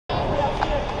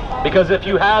Because if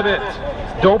you haven't,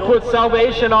 don't put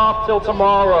salvation off till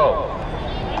tomorrow.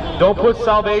 Don't put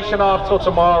salvation off till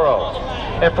tomorrow.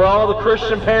 And for all the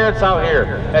Christian parents out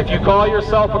here, if you call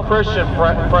yourself a Christian,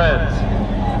 friends,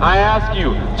 I ask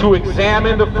you to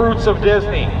examine the fruits of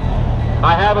Disney.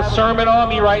 I have a sermon on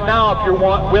me right now. If you're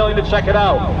willing to check it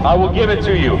out, I will give it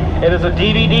to you. It is a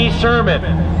DVD sermon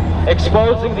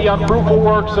exposing the unfruitful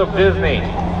works of Disney.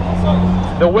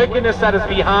 The wickedness that is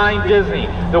behind Disney.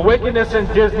 The wickedness in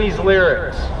Disney's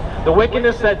lyrics. The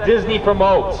wickedness that Disney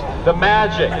promotes. The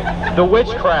magic. The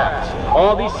witchcraft.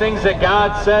 All these things that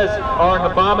God says are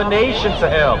an abomination to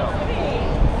Him.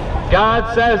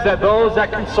 God says that those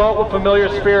that consult with familiar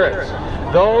spirits,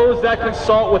 those that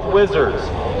consult with wizards,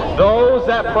 those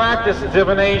that practice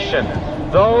divination,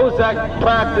 those that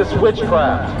practice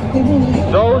witchcraft,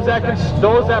 those that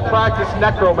practice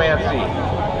necromancy,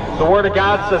 the Word of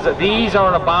God says that these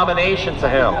are an abomination to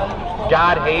Him.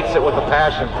 God hates it with a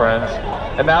passion, friends.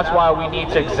 And that's why we need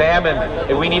to examine,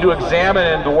 and we need to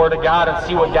examine in the Word of God and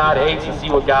see what God hates and see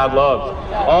what God loves.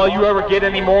 All you ever get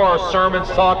anymore are sermons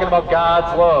talking about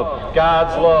God's love,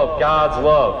 God's love, God's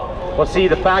love. Well, see,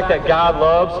 the fact that God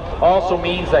loves also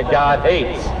means that God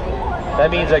hates.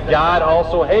 That means that God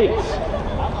also hates.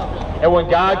 And when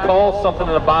God calls something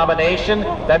an abomination,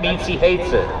 that means He hates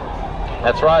it.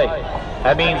 That's right.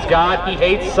 That means God, He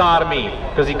hates sodomy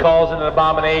because He calls it an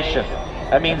abomination.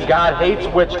 That means God hates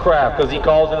witchcraft because He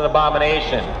calls it an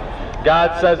abomination.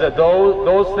 God says that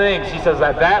those things, He says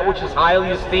that that which is highly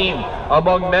esteemed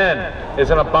among men is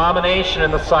an abomination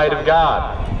in the sight of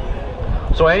God.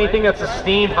 So anything that's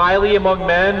esteemed highly among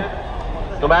men,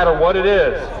 no matter what it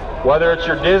is, whether it's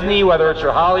your Disney, whether it's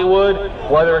your Hollywood,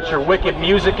 whether it's your wicked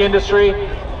music industry,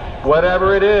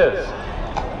 whatever it is,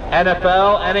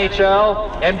 NFL,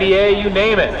 NHL, NBA, you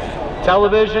name it,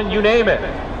 television, you name it.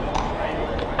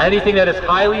 Anything that is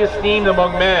highly esteemed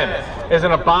among men is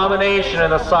an abomination in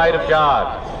the sight of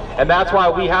God. And that's why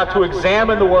we have to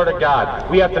examine the Word of God.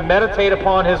 We have to meditate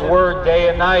upon His Word day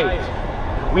and night.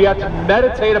 We have to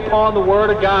meditate upon the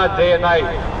Word of God day and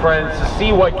night, friends, to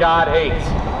see what God hates,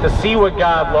 to see what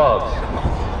God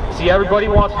loves. See, everybody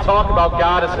wants to talk about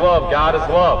God is love, God is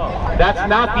love. That's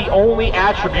not the only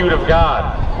attribute of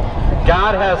God.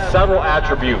 God has several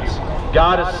attributes.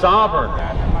 God is sovereign.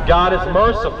 God is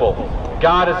merciful.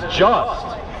 God is just.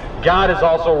 God is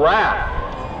also wrath.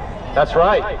 That's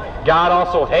right. God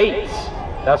also hates.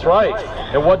 That's right.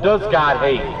 And what does God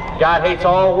hate? God hates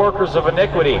all workers of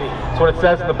iniquity. That's what it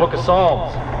says in the book of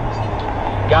Psalms.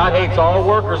 God hates all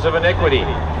workers of iniquity.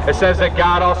 It says that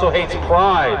God also hates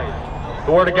pride.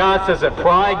 The Word of God says that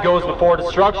pride goes before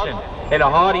destruction and a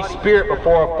haughty spirit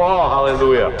before a fall.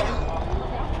 Hallelujah.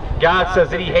 God says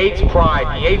that He hates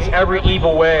pride. He hates every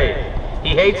evil way. He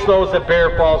hates those that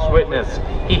bear false witness.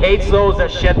 He hates those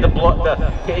that shed the blood.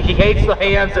 He hates the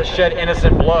hands that shed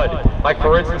innocent blood. Like,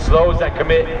 for instance, those that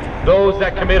commit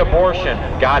abortion.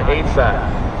 God hates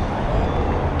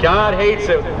that. God hates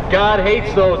it. God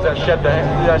hates those that shed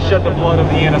the blood of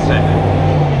the innocent.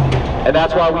 And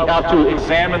that's why we have to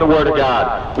examine the Word of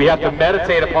God. We have to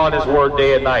meditate upon His Word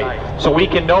day and night, so we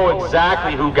can know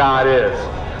exactly who God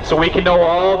is. So we can know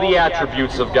all the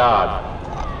attributes of God.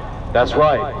 That's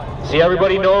right. See,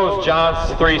 everybody knows John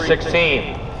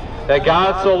 3:16. That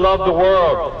God so loved the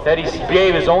world that He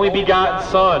gave His only begotten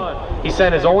Son. He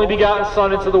sent His only begotten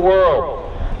Son into the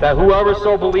world, that whoever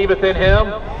so believeth in Him,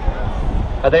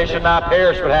 that they should not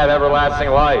perish but have everlasting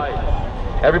life.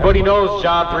 Everybody knows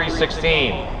John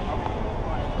 3:16.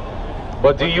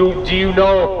 But do you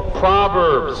know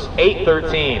Proverbs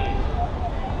 8:13?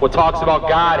 What talks about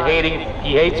God hating,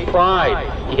 He hates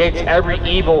pride. He hates every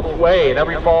evil way and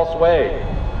every false way.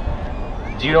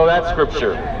 Do you know that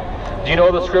scripture? Do you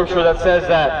know the scripture that says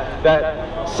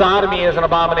that sodomy is an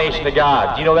abomination to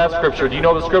God? Do you know that scripture? Do you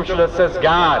know the scripture that says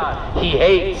God, He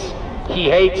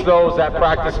hates those that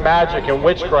practice magic and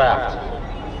witchcraft?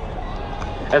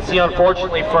 And see,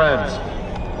 unfortunately, friends,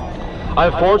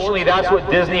 unfortunately, that's what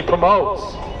Disney promotes.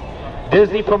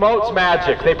 Disney promotes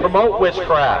magic. They promote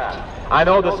witchcraft. I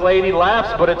know this lady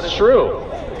laughs, but it's true.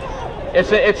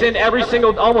 It's in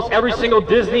almost every single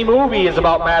Disney movie is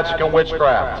about magic and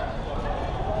witchcraft.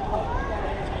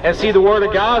 And see, the Word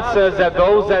of God says that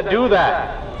those that do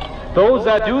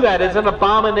that is an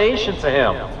abomination to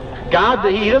Him. God,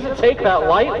 He doesn't take that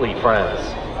lightly, friends.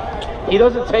 He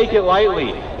doesn't take it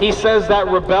lightly. He says that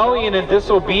rebellion and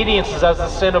disobedience is as the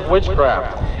sin of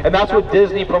witchcraft. And that's what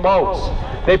Disney promotes.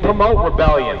 They promote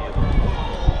rebellion.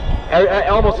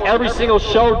 Almost every single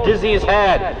show Disney has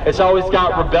had, it's always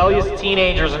got rebellious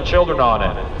teenagers and children on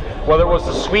it. Whether it was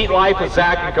The Sweet Life of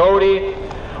Zack and Cody,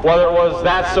 whether it was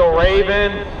That's So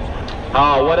Raven,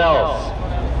 what else?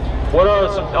 What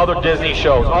are some other Disney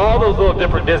shows? All those little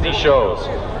different Disney shows.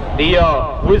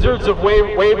 The Wizards of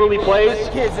Waverly Place.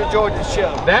 Kids enjoyed the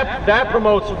show. That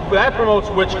promotes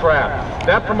witchcraft.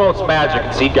 That promotes magic.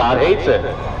 And see, God hates it.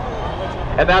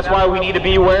 And that's why we need to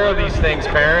be aware of these things,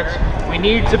 parents. We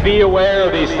need to be aware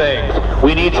of these things.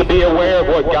 We need to be aware of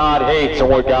what God hates and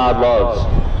what God loves.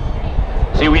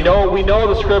 See, we know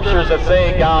the scriptures that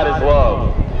say God is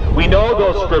love. We know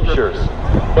those scriptures.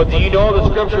 But do you know the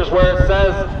scriptures where it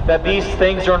says that these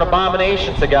things are an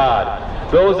abomination to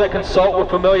God? Those that consult with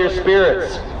familiar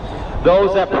spirits,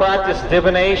 those that practice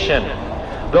divination,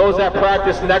 those that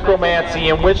practice necromancy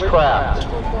and witchcraft,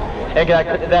 and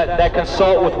that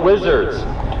consult with wizards.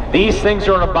 These things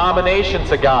are an abomination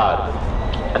to God.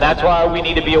 And that's why we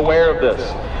need to be aware of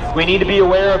this. We need to be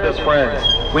aware of this, friends.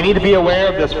 We need to be aware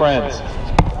of this, friends.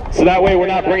 So that way we're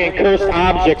not bringing cursed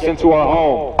objects into our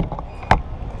home.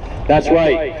 That's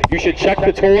right. You should check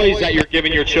the toys that you're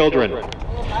giving your children.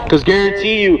 Because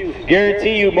guarantee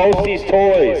you most of these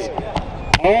toys,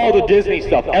 all the Disney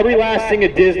stuff, every last thing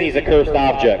of Disney is a cursed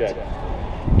object.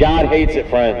 God hates it,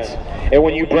 friends. And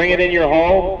when you bring it in your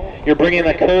home, you're bringing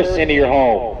a curse into your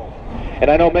home. And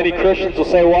I know many Christians will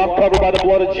say, well, I'm covered by the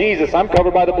blood of Jesus. I'm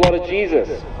covered by the blood of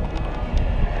Jesus.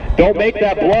 Don't make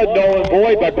that blood null and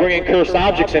void by bringing cursed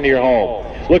objects into your home.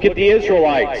 Look at the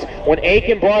Israelites. When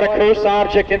Achan brought a cursed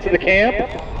object into the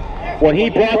camp, when he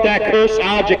brought that cursed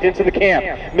object into the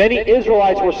camp, many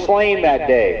Israelites were slain that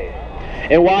day.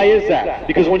 And why is that?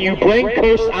 Because when you bring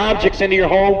cursed objects into your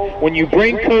home, when you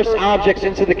bring cursed objects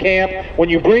into the camp, when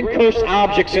you bring cursed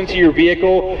objects into your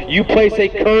vehicle, you place a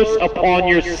curse upon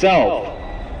yourself.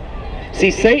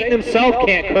 See, Satan himself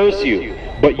can't curse you,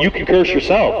 but you can curse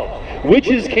yourself.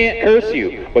 Witches can't curse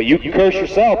you, but you can curse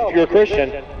yourself if you're a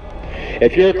Christian.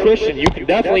 If you're a Christian, you can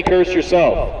definitely curse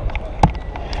yourself.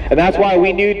 And that's why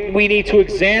we need to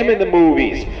examine the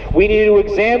movies. We need to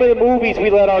examine the movies we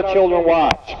let our children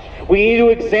watch. We need to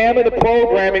examine the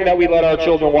programming that we let our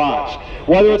children watch.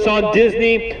 Whether it's on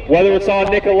Disney, whether it's on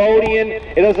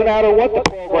Nickelodeon, it doesn't matter what the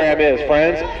program is,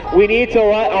 friends. We need to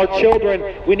let our children,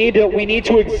 we need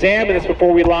to examine this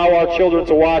before we allow our children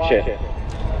to watch it.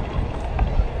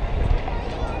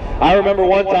 I remember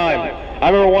one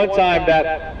time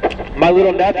that my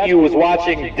little nephew was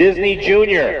watching Disney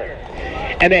Junior,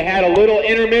 and they had a little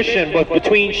intermission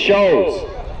between shows.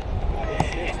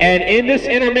 And in this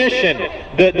intermission,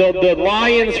 the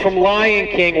lions from Lion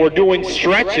King were doing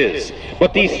stretches,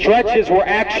 but these stretches were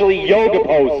actually yoga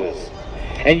poses.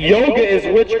 And yoga is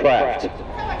witchcraft.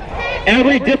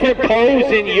 Every different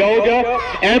pose in yoga,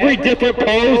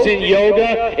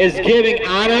 is giving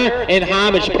honor and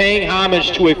homage, paying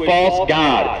homage to a false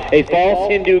god, a false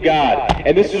Hindu god.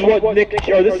 And this is what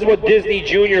Disney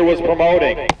Junior was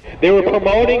promoting. They were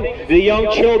promoting the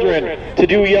young children to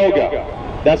do yoga.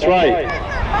 That's right.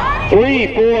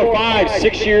 3, 4, 5,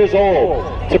 6 years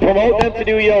old, to promote them to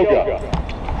do yoga.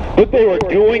 But they were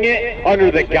doing it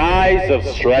under the guise of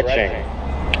stretching.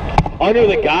 Under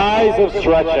the guise of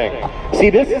stretching. See,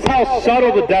 this is how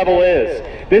subtle the devil is.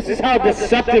 This is how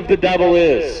deceptive the devil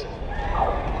is.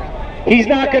 He's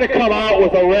not going to come out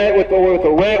with a red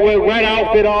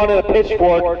outfit on and a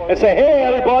pitchfork and say, "Hey,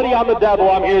 everybody, I'm the devil.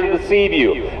 I'm here to deceive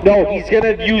you." No, he's going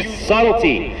to use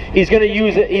subtlety. He's going to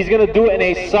use it. He's going to do it in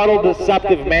a subtle,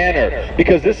 deceptive manner,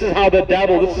 because this is how the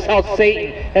devil, this is how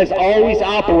Satan has always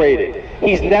operated.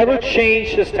 He's never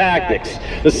changed his tactics.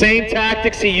 The same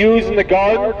tactics he used in the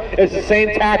garden is the same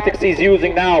tactics he's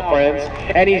using now, friends.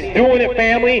 And he's doing it,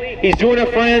 family. He's doing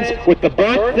it, friends, with the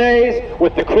birthdays,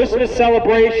 with the Christmas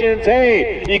celebrations.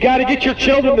 Hey, you got to get your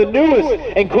children the newest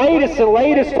and greatest and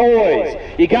latest toys.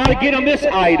 You got to get them this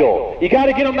idol. You got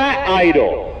to get them that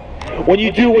idol. When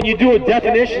you do a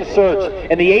definition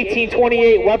search in the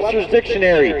 1828 Webster's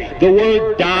Dictionary, the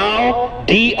word doll,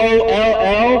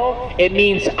 D-O-L-L, it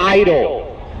means idol.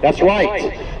 That's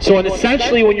right. So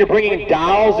essentially, when you're bringing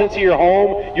dolls into your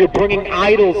home, you're bringing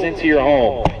idols into your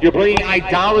home. You're bringing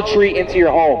idolatry into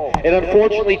your home. And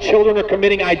unfortunately, children are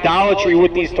committing idolatry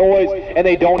with these toys, and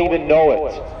they don't even know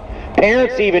it.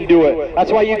 Parents even do it.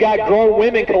 That's why you got grown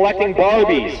women collecting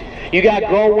Barbies. You got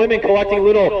grown women collecting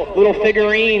little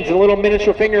figurines and little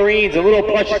miniature figurines and little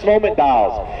precious moment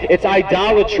dolls. It's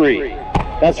idolatry.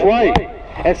 That's right.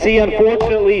 And see,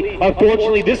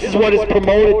 unfortunately, this is what is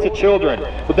promoted to children.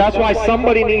 But that's why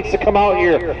somebody needs to come out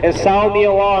here and sound the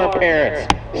alarm,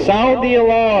 parents. Sound the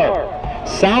alarm.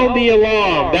 Sound the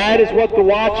alarm. That is what the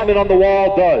watchman on the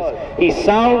wall does. He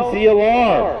sounds the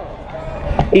alarm.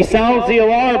 He sounds the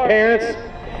alarm, parents.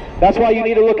 That's why you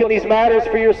need to look at these matters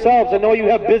for yourselves. I know you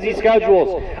have busy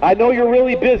schedules. I know you're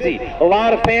really busy. A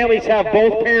lot of families have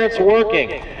both parents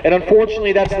working, and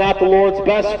unfortunately that's not the Lord's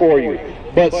best for you.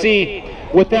 But see,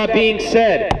 with that being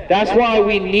said, that's why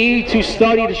we need to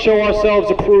study to show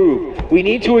ourselves approved. We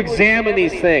need to examine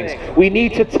these things. We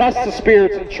need to test the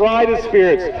spirits and try the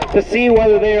spirits to see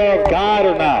whether they are of God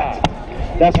or not.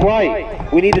 That's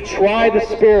right. We need to try the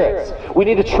spirits. We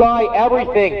need to try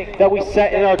everything that we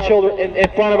set in our children,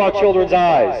 in front of our children's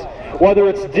eyes. Whether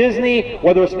it's Disney,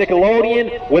 whether it's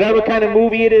Nickelodeon, whatever kind of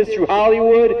movie it is through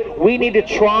Hollywood, we need to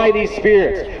try these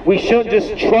spirits. We shouldn't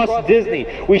just trust Disney.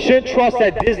 We shouldn't trust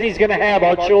that Disney's going to have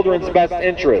our children's best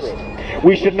interest.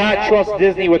 We should not trust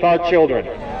Disney with our children.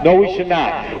 No, we should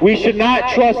not. We should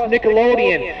not trust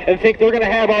Nickelodeon and think they're going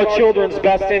to have our children's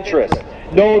best interest.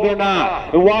 No, they're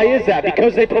not. And why is that?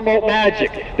 Because they promote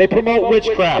magic. They promote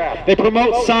witchcraft. They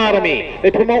promote sodomy.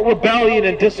 They promote rebellion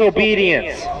and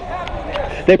disobedience.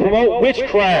 They promote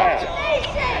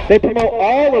witchcraft. They promote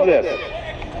all of this.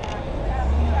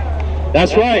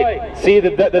 That's right. See, the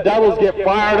devils get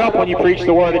fired up when you preach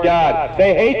the Word of God.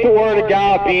 They hate the Word of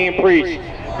God being preached.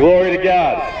 Glory to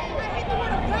God.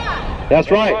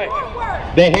 That's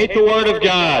right. They hate the Word of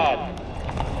God.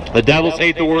 The devils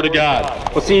hate the Word of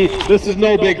God. Well, see, this is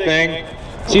no big thing.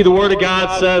 See, the Word of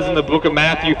God says in the book of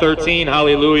Matthew 13,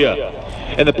 hallelujah,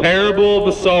 in the parable of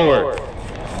the sower.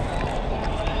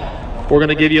 We're going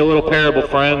to give you a little parable,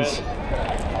 friends,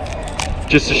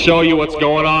 just to show you what's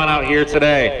going on out here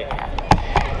today.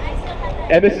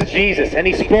 And this is Jesus. And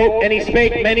he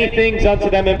spake many things unto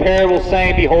them in parables,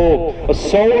 saying, Behold, a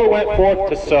sower went forth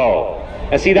to sow.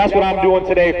 And see, that's what I'm doing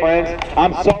today, friends.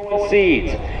 I'm sowing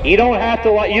seeds. You don't have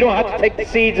to take the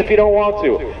seeds if you don't want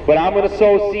to, but I'm going to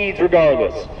sow seeds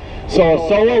regardless. So a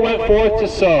sower went forth to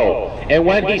sow, and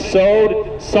when he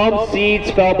sowed, some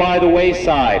seeds fell by the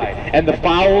wayside, and the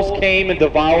fowls came and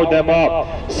devoured them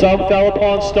up. Some fell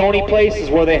upon stony places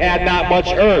where they had not much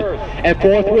earth, and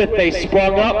forthwith they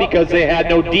sprung up because they had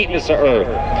no deepness of earth.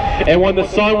 And when the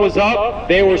sun was up,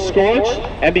 they were scorched,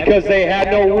 and because they had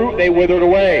no root, they withered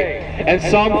away. And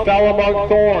some fell among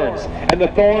thorns, and the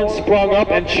thorns sprung up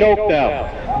and choked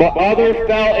them. But others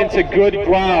fell into good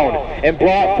ground, and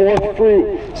brought forth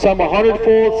fruit, some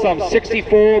 100-fold, some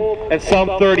 60-fold, and some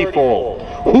 30-fold.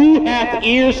 Who hath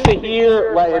ears to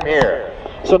hear, let him hear.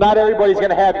 So not everybody's going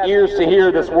to have ears to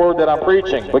hear this word that I'm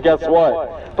preaching. But guess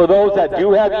what? For those that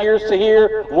do have ears to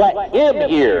hear, let him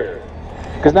hear.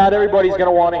 Because not everybody's going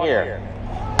to want to hear.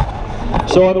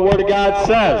 So the Word of God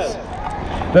says,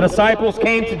 the disciples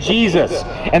came to Jesus,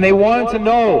 and they wanted to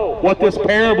know what this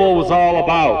parable was all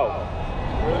about.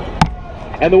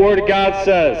 And the Word of God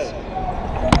says,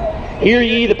 Hear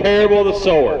ye the parable of the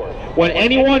sower. When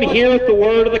anyone heareth the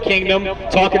word of the kingdom,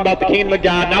 talking about the kingdom of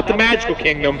God, not the magical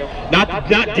kingdom,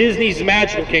 not Disney's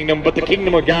magical kingdom, but the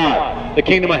kingdom of God, the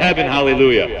kingdom of heaven,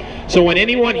 hallelujah. So when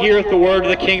anyone heareth the word of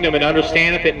the kingdom and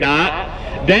understandeth it not,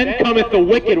 then cometh the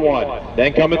wicked one,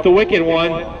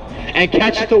 and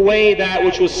catcheth away that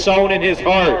which was sown in his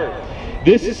heart.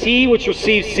 This is he which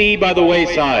received seed by the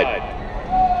wayside.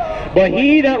 But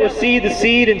he that received the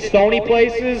seed in stony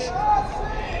places,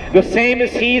 the same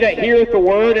is he that heareth the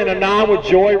word, and anon with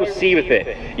joy receiveth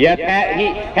it. Yet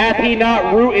hath he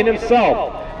not root in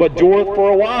himself, but dureth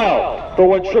for a while. For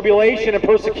when tribulation and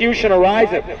persecution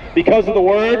ariseth because of the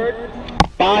word,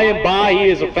 by and by he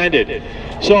is offended.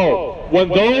 So, when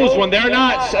they're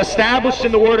not established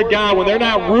in the Word of God, when they're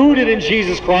not rooted in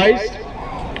Jesus Christ,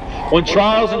 when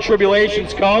trials and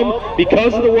tribulations come,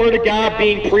 because of the Word of God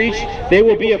being preached, they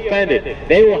will be offended.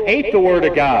 They will hate the Word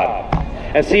of God.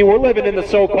 And see, we're living in the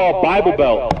so-called Bible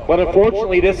Belt, but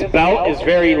unfortunately this belt is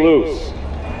very loose.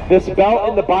 This belt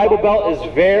in the Bible Belt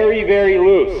is very, very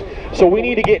loose. So we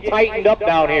need to get tightened up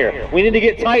down here. We need to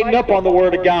get tightened up on the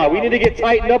Word of God. We need to get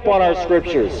tightened up on our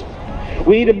Scriptures.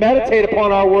 We need to meditate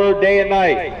upon our Word day and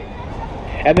night.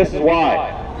 And this is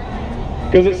why.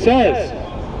 Because it says,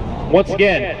 once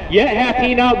again, yet hath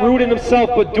he not root in himself,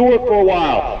 but dureth for a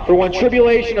while. For when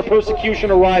tribulation or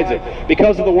persecution ariseth,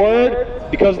 because of the word,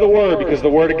 because the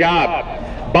Word of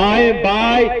God, by and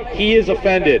by he is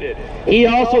offended. He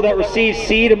also that receives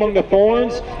seed among the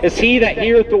thorns is he that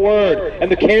heareth the word,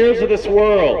 and the cares of this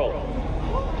world.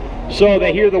 So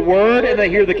they hear the word, and they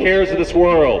hear the cares of this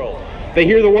world. They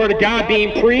hear the Word of God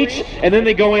being preached, and then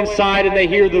they go inside and they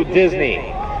hear the Disney.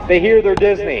 They hear their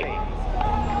Disney.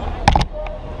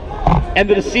 And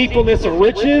the deceitfulness of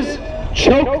riches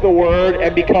choke the word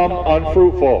and become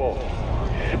unfruitful.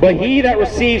 But he that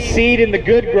receives seed in the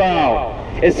good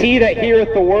ground is he that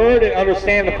heareth the word and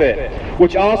understandeth it,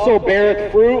 which also beareth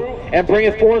fruit and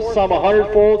bringeth forth some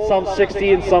 100-fold, some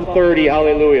 60, and some 30.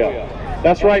 Hallelujah.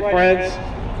 That's right, friends.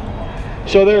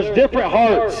 So there's different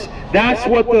hearts. That's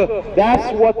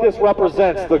what this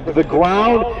represents. The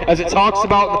ground, as it talks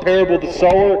about in the parable of the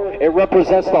sower, it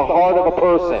represents the heart of a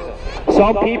person.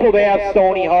 Some people, they have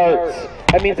stony hearts.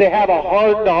 That means they have a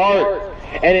hardened heart.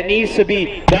 And it needs to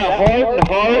be, that hardened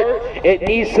heart, it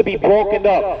needs to be broken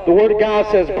up. The Word of God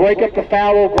says, break up the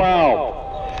fallow ground.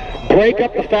 Break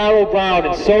up the fallow ground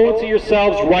and sow into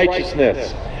yourselves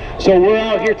righteousness. So we're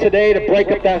out here today to break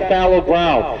up that fallow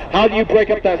ground. How do you break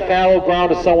up that fallow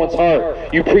ground of someone's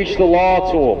heart? You preach the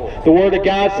law to them. The Word of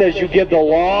God says you give the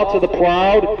law to the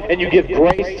proud and you give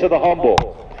grace to the humble.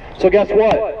 So guess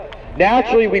what?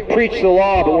 Naturally, we preach the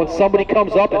law, but when somebody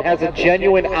comes up and has a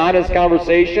genuine, honest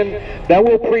conversation, then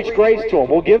we'll preach grace to them.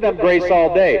 We'll give them grace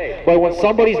all day. But when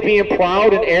somebody's being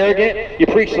proud and arrogant, you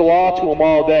preach the law to them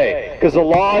all day. Because the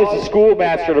law is the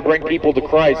schoolmaster to bring people to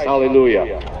Christ.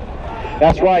 Hallelujah.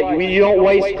 That's right. You don't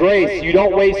waste grace. You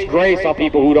don't waste grace on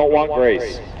people who don't want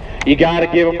grace. You got to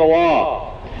give them the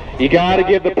law. You got to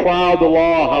give the proud the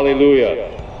law.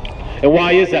 Hallelujah. And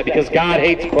why is that? Because God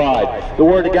hates pride. The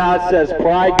Word of God says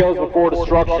pride goes before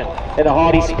destruction and a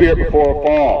haughty spirit before a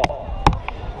fall.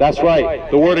 That's right.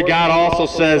 The Word of God also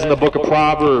says in the book of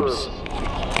Proverbs,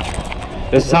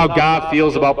 this is how God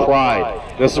feels about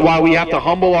pride. This is why we have to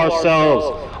humble ourselves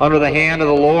under the hand of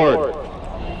the Lord.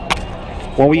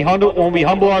 When we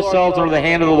humble ourselves under the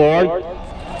hand of the Lord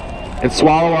and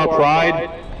swallow our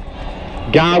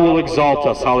pride, God will exalt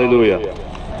us. Hallelujah.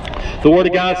 The Word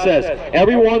of God says,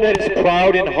 everyone that is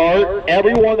proud in heart,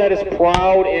 everyone that is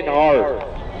proud in heart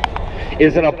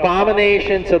is an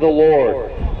abomination to the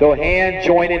Lord. Though hand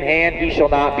join in hand, he shall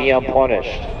not be unpunished.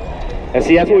 And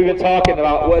see, that's what we've been talking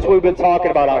about. That's what we've been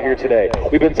talking about out here today.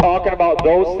 We've been talking about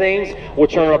those things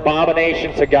which are an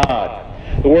abomination to God.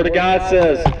 The Word of God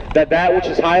says that which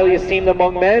is highly esteemed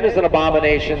among men is an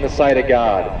abomination in the sight of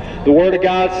God. The Word of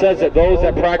God says that those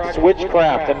that practice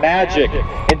witchcraft and magic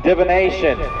and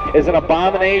divination is an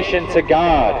abomination to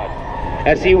God.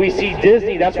 And see, we see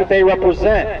Disney, that's what they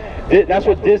represent. That's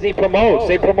what Disney promotes.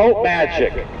 They promote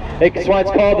magic. That's why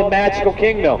it's called the magical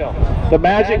kingdom. The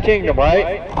magic kingdom,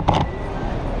 right?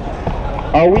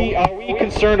 Are we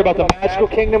concerned about the magical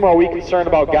kingdom, or are we concerned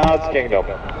about God's kingdom?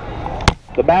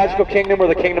 The magical kingdom or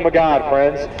the kingdom of God,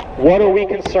 friends? What are we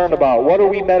concerned about? What are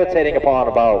we meditating upon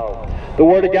about? The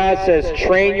Word of God says,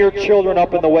 train your children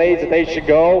up in the ways that they should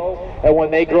go, and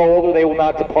when they grow older, they will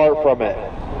not depart from it.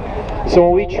 So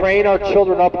when we train our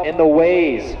children up in the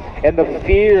ways, and the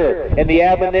fear, and the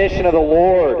admonition of the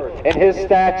Lord, and His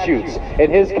statutes,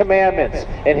 and His commandments,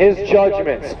 and His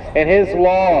judgments, and His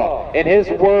law, and His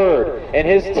word, and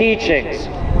His teachings,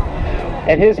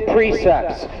 and His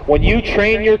precepts, when you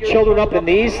train your children up in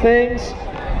these things,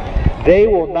 they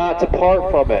will not depart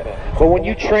from it. But when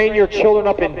you train your children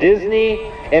up in Disney,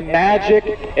 and magic,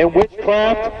 and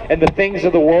witchcraft, and the things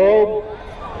of the world,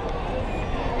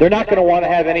 they're not going to want to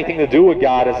have anything to do with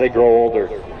God as they grow older.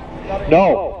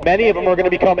 No, many of them are going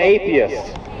to become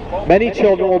atheists. Many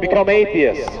children will become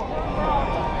atheists.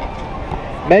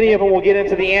 Many of them will get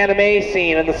into the anime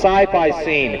scene and the sci-fi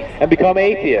scene and become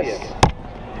atheists.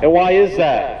 And why is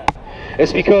that?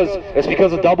 It's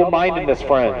because of double-mindedness,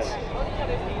 friends.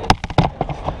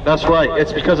 That's right.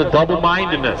 It's because of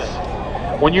double-mindedness.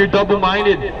 When you're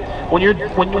double-minded, when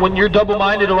you're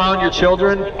double-minded around your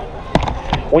children,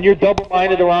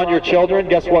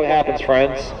 guess what happens,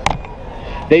 friends?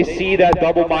 They see that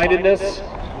double-mindedness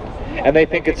and they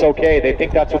think it's okay. They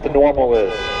think that's what the normal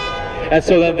is. And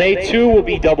so then they too will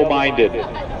be double-minded.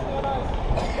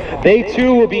 They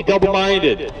too will be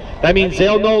double-minded. That means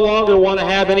they'll no longer want to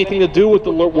have anything to do with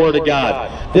the Word of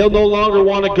God. They'll no longer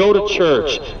want to go to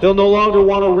church. They'll no longer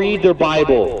want to read their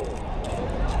Bible.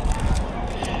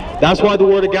 That's why the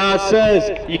Word of God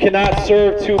says you cannot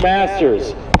serve two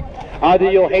masters. Either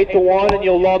you'll hate the one and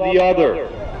you'll love the other.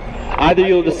 Either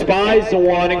you'll despise the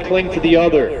one and cling to the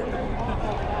other.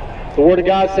 The Word of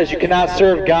God says you cannot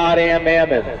serve God and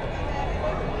mammon.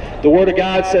 The Word of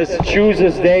God says choose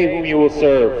this day whom you will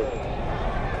serve.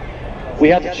 We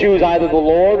have to choose either the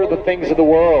Lord or the things of the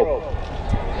world.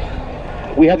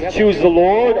 We have to choose the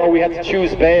Lord or we have to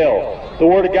choose Baal. The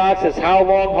Word of God says, how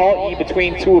long halt ye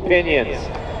between two opinions?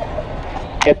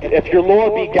 If your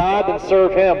Lord be God, then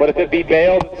serve Him. But if it be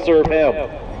Baal, then serve Him.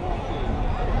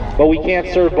 But we can't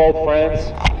serve both,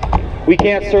 friends. We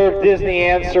can't serve Disney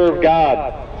and serve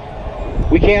God.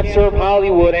 We can't serve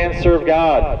Hollywood and serve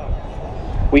God.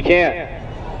 We can't.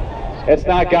 It's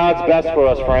not God's best for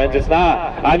us, friends. It's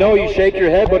not. I know you shake your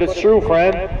head, but it's true,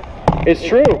 friend. It's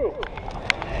true.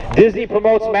 Disney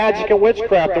promotes magic and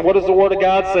witchcraft, and what does the Word of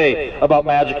God say about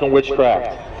magic and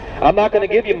witchcraft? I'm not going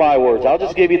to give you my words. I'll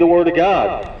just give you the Word of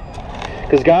God.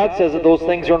 Because God says that those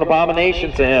things are an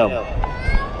abomination to Him.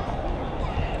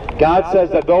 God says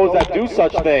that those that do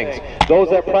such things, those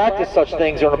that practice such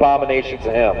things are an abomination to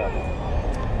Him.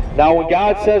 Now when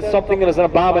God says something that is an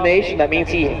abomination, that means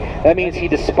He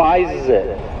despises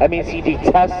it. That means He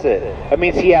detests it. That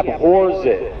means He abhors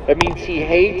it. That means He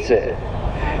hates it.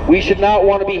 We should not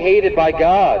want to be hated by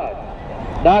God.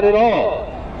 Not at all.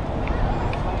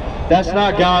 That's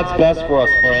not God's best for us,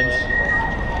 friends.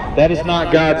 That is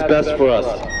not God's best for us.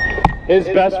 His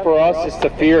best for us is to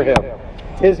fear Him.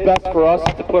 His best for us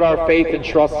is to put our faith and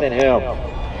trust in Him.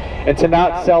 And to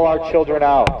not sell our children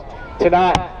out. To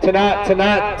not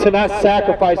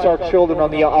sacrifice our children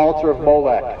on the altar of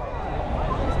Molech.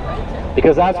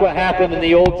 Because that's what happened in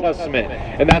the Old Testament.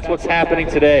 And that's what's happening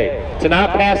today. To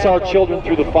not pass our children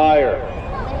through the fire.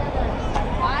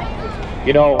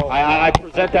 You know, I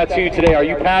present that to you today. Are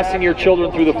you passing your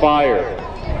children through the fire?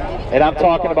 And I'm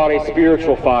talking about a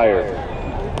spiritual fire.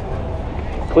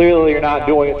 Clearly you're not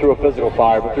doing it through a physical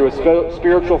fire, but through a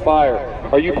spiritual fire.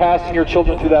 Are you passing your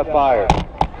children through that fire?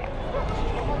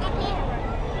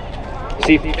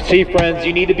 See, friends,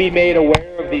 you need to be made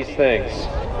aware of these things.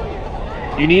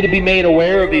 You need to be made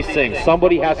aware of these things.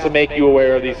 Somebody has to make you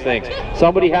aware of these things.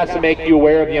 Somebody has to make you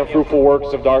aware of the unfruitful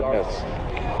works of darkness.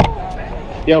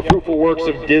 The unfruitful works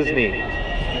of Disney.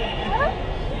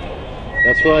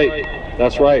 That's right.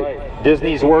 That's right.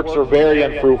 Disney's works are very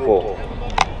unfruitful.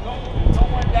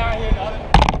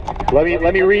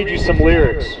 Let me read you some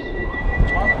lyrics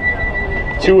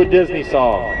to a Disney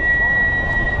song,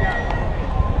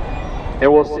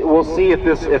 and we'll see if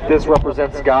this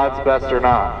represents God's best or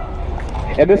not.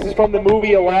 And this is from the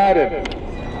movie Aladdin.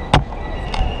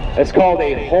 It's called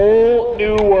A Whole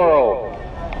New World.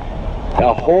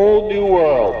 A whole new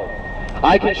world.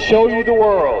 I can show you the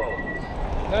world.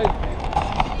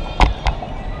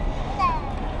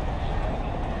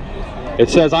 It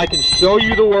says, I can show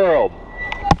you the world.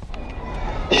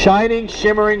 Shining,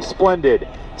 shimmering, splendid.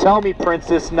 Tell me,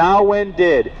 princess, now when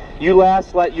did you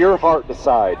last let your heart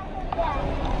decide?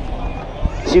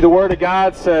 See, the Word of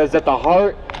God says that the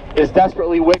heart is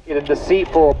desperately wicked and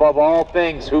deceitful above all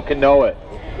things. Who can know it?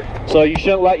 So you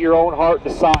shouldn't let your own heart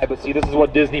decide. But see, this is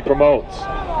what Disney promotes.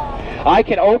 I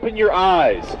can open your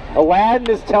eyes. Aladdin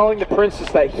is telling the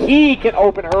princess that he can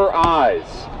open her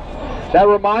eyes. That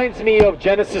reminds me of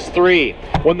Genesis 3,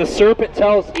 when the serpent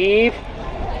tells Eve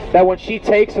that when she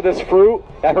takes of this fruit,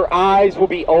 that her eyes will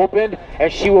be opened and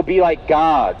she will be like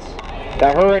gods.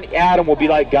 That her and Adam will be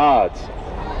like gods.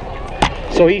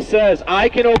 So he says, I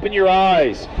can open your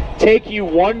eyes, take you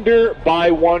wonder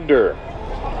by wonder.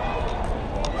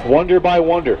 Wonder by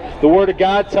wonder. The Word of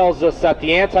God tells us that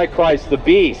the Antichrist, the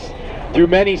beast, through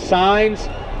many signs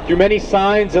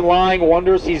and lying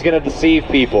wonders, he's going to deceive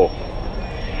people.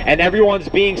 And everyone's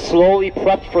being slowly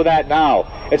prepped for that now.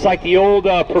 It's like the old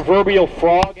proverbial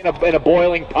frog in a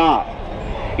boiling pot.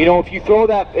 You know, if you throw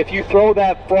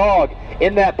that frog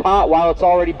in that pot while it's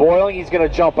already boiling, he's going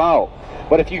to jump out.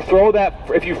 But if you throw that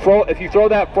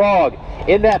frog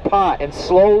in that pot and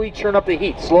slowly turn up the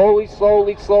heat, slowly,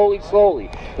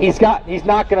 he's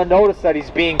not going to notice that he's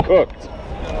being cooked.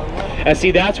 And see,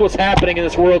 that's what's happening in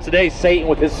this world today, Satan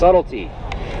with his subtlety.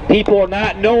 People are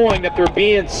not knowing that they're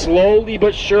being slowly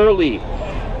but surely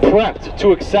prepped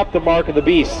to accept the mark of the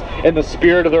beast in the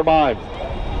spirit of their mind.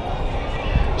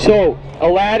 So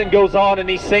Aladdin goes on and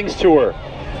he sings to her,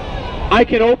 I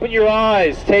can open your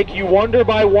eyes, take you wonder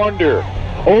by wonder,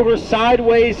 over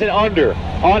sideways and under,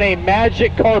 on a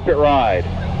magic carpet ride.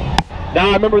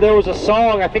 Now I remember there was a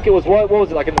song, I think it was, what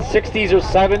was it, like in the 60s or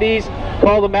 70s,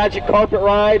 called The Magic Carpet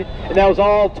Ride, and that was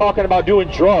all talking about doing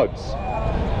drugs.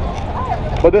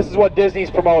 But this is what Disney's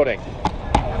promoting.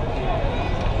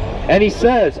 And he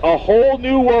says, a whole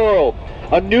new world,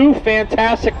 a new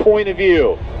fantastic point of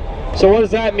view. So what does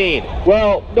that mean?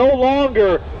 Well, no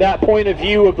longer that point of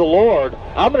view of the Lord.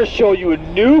 I'm going to show you a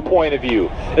new point of view.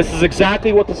 This is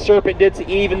exactly what the serpent did to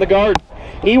Eve in the garden.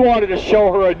 He wanted to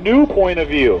show her a new point of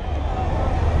view.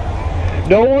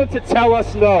 No one to tell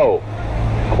us no,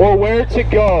 or where to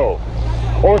go,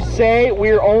 or say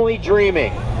we're only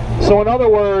dreaming. So in other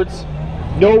words,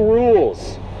 no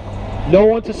rules, no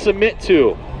one to submit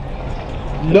to,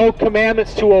 no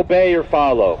commandments to obey or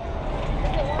follow.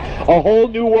 A whole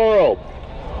new world,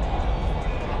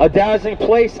 a dazzling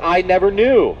place I never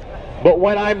knew. But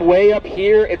when I'm way up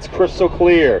here, it's crystal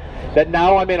clear that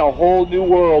now I'm in a whole new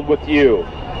world with you.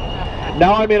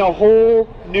 Now I'm in a whole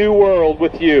new world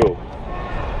with you.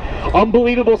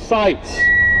 Unbelievable sights,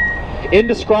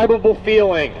 indescribable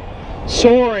feeling,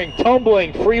 soaring,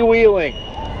 tumbling, freewheeling,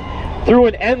 through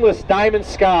an endless diamond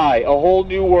sky, a whole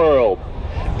new world.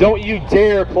 Don't you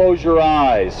dare close your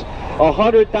eyes.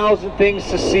 100,000 things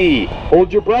to see.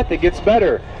 Hold your breath, it gets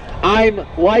better. I'm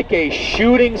like a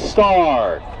shooting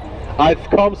star. I've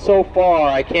come so far,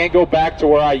 I can't go back to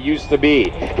where I used to be.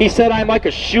 He said, I'm like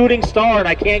a shooting star and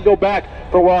I can't go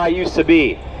back for where I used to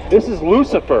be. This is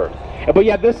Lucifer. But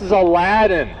yet this is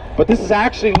Aladdin. But this is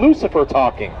actually Lucifer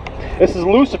talking. This is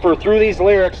Lucifer through these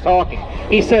lyrics talking.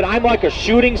 He said, I'm like a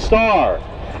shooting star.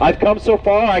 I've come so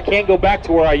far, I can't go back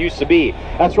to where I used to be.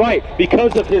 That's right.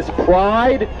 Because of his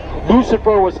pride,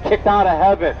 Lucifer was kicked out of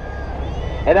heaven.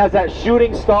 And as that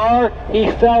shooting star, he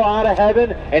fell out of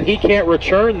heaven and he can't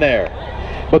return there.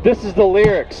 But this is the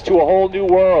lyrics to A Whole New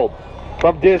World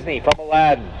from Disney, from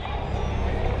Aladdin.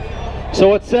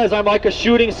 So it says, I'm like a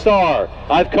shooting star.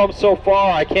 I've come so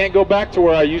far, I can't go back to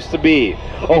where I used to be.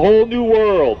 A whole new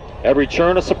world, every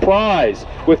turn a surprise,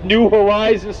 with new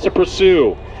horizons to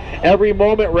pursue. Every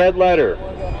moment red letter.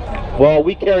 Well,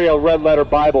 we carry a red letter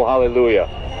Bible, hallelujah.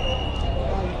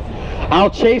 I'll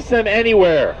chase them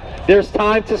anywhere. There's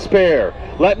time to spare.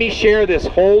 Let me share this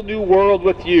whole new world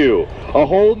with you. A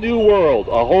whole new world,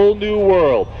 a whole new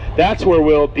world. That's where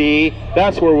we'll be.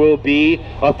 That's where we'll be.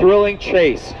 A thrilling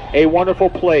chase, a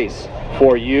wonderful place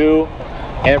for you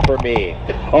and for me.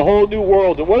 A whole new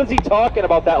world. And what is he talking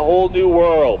about, that whole new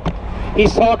world?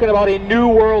 He's talking about a new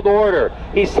world order.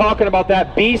 He's talking about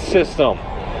that beast system.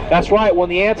 That's right. When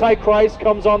the Antichrist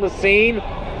comes on the scene,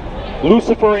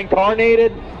 Lucifer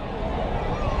incarnated,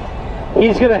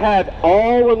 he's going to have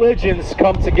all religions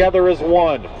come together as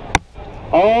one.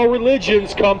 All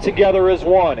religions come together as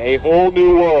one. A whole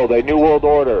new world, a new world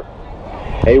order.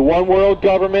 A one world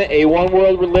government, a one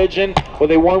world religion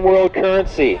with a one world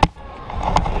currency.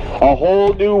 A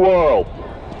whole new world.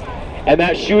 And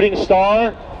that shooting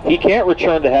star, he can't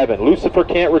return to heaven. Lucifer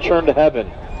can't return to heaven.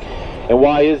 And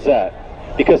why is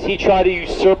that? Because he tried to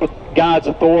usurp God's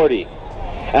authority.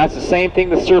 That's the same thing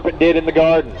the serpent did in the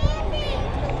garden.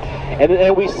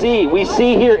 And we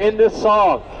see here in this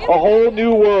song, a whole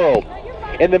new world.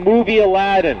 In the movie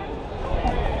Aladdin,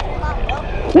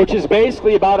 which is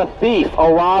basically about a thief,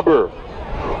 a robber,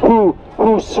 who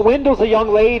swindles a young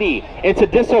lady into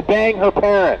disobeying her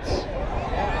parents.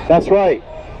 That's right.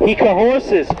 He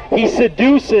coerces, he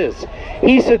seduces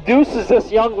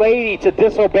this young lady to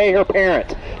disobey her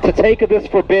parents, to take of this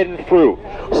forbidden fruit.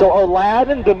 So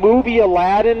Aladdin, the movie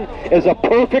Aladdin, is a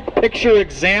perfect picture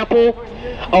example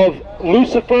of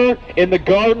Lucifer in the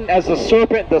garden as the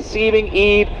serpent deceiving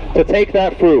Eve to take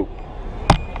that fruit.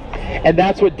 And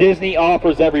that's what Disney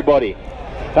offers everybody.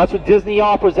 That's what Disney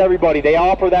offers everybody. They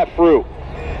offer that fruit.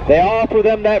 They offer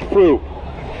them that fruit.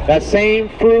 That same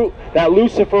fruit that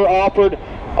Lucifer offered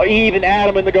Eve and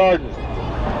Adam in the garden.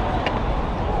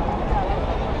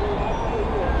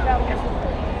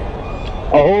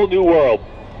 A whole new world.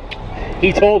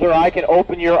 He told her, I can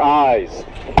open your eyes.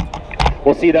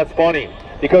 Well, see, that's funny.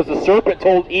 Because the serpent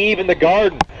told Eve in the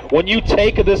garden, when you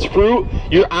take of this fruit,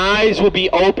 your eyes will be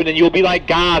open and you'll be like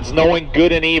gods, knowing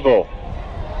good and evil.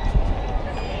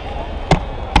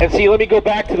 And see, let me go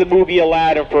back to the movie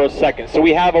Aladdin for a second. So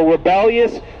we have a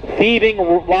rebellious, thieving,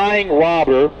 lying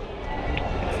robber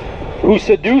who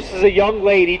seduces a young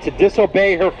lady to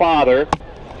disobey her father.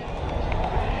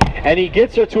 And he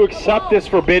gets her to accept this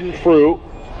forbidden fruit.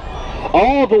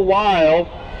 All the while,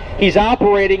 he's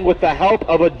operating with the help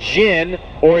of a jinn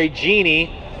or a genie.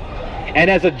 And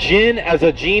as a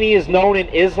genie is known in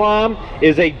Islam,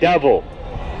 is a devil.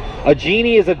 A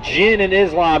genie is a jinn in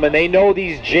Islam, and they know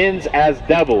these jinns as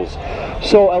devils.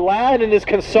 So Aladdin is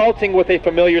consulting with a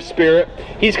familiar spirit.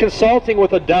 He's consulting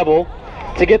with a devil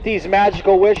to get these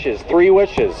magical wishes, 3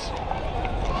 wishes.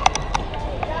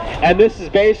 And this is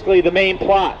basically the main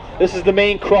plot. This is the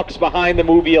main crux behind the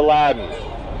movie Aladdin.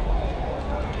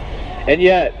 And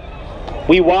yet,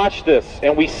 we watch this,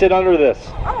 and we sit under this,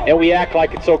 and we act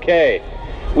like it's okay.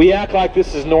 We act like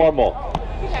this is normal.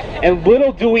 And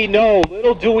little do we know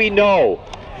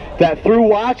that through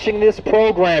watching this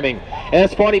programming, and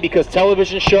it's funny because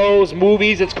television shows,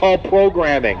 movies, it's called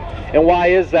programming. And why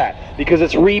is that? Because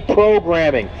it's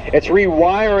reprogramming. It's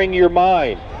rewiring your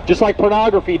mind. Just like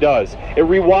pornography does. It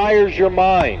rewires your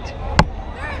mind.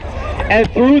 And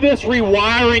through this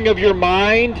rewiring of your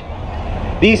mind,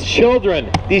 these children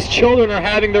are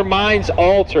having their minds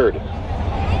altered.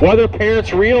 Whether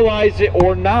parents realize it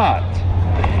or not,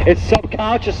 it's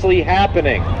subconsciously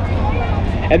happening.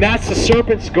 And that's the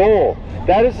serpent's goal.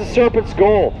 That is the serpent's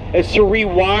goal, is to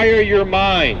rewire your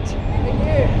mind.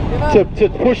 To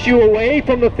push you away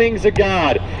from the things of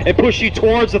God and push you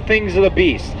towards the things of the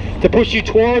beast. To push you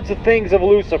towards the things of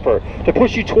Lucifer. To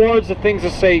push you towards the things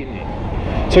of Satan.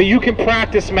 So you can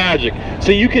practice magic.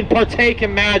 So you can partake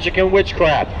in magic and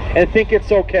witchcraft and think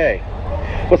it's okay.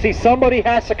 But see, somebody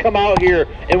has to come out here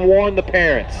and warn the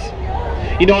parents.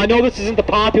 You know, I know this isn't the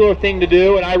popular thing to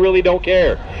do, and I really don't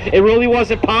care. It really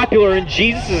wasn't popular in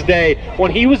Jesus' day when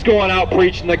he was going out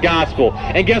preaching the gospel.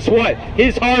 And guess what?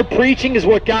 His hard preaching is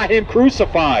what got him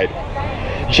crucified.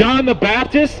 John the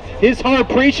Baptist, his hard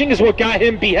preaching is what got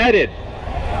him beheaded.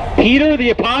 Peter the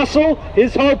apostle,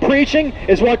 his hard preaching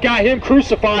is what got him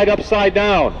crucified upside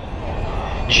down.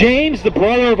 James, the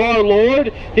brother of our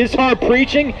Lord, his hard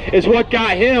preaching is what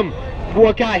got him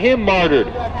martyred.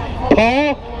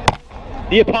 Paul,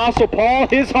 the apostle Paul,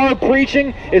 his hard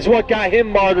preaching is what got him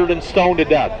martyred and stoned to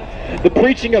death. The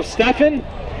preaching of Stephen,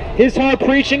 his hard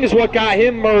preaching is what got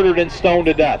him murdered and stoned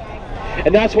to death.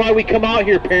 And that's why we come out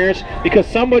here, parents, because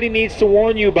somebody needs to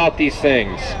warn you about these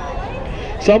things.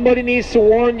 Somebody needs to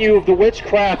warn you of the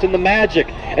witchcraft and the magic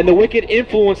and the wicked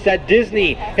influence that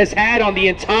Disney has had on the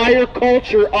entire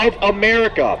culture of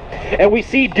America. And we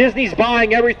see Disney's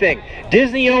buying everything.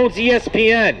 Disney owns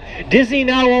ESPN. Disney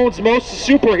now owns most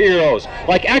superheroes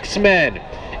like X-Men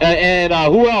and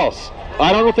who else?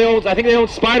 I don't know if they own, I think they own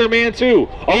Spider-Man too.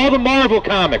 All the Marvel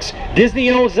comics,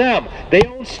 Disney owns them. They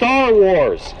own Star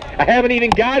Wars. I haven't even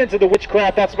got into the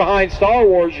witchcraft that's behind Star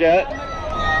Wars yet.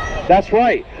 That's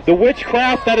right. The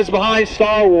witchcraft that is behind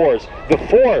Star Wars. The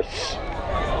Force.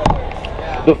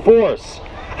 The Force.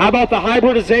 How about the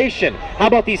hybridization? How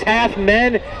about these half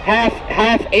men,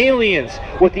 half aliens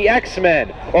with the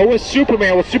X-Men? Or with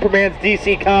Superman, with Superman's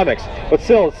DC Comics. But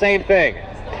still, the same thing.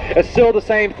 It's still the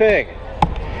same thing.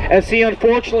 And see,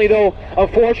 unfortunately,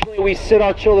 we sit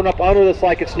our children up under this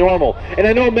like it's normal. And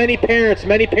I know many parents,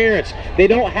 they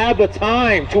don't have the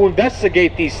time to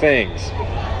investigate these things.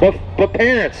 But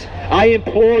parents, I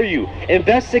implore you,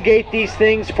 investigate these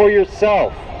things for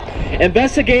yourself.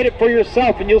 Investigate it for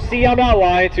yourself, and you'll see I'm not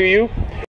lying to you.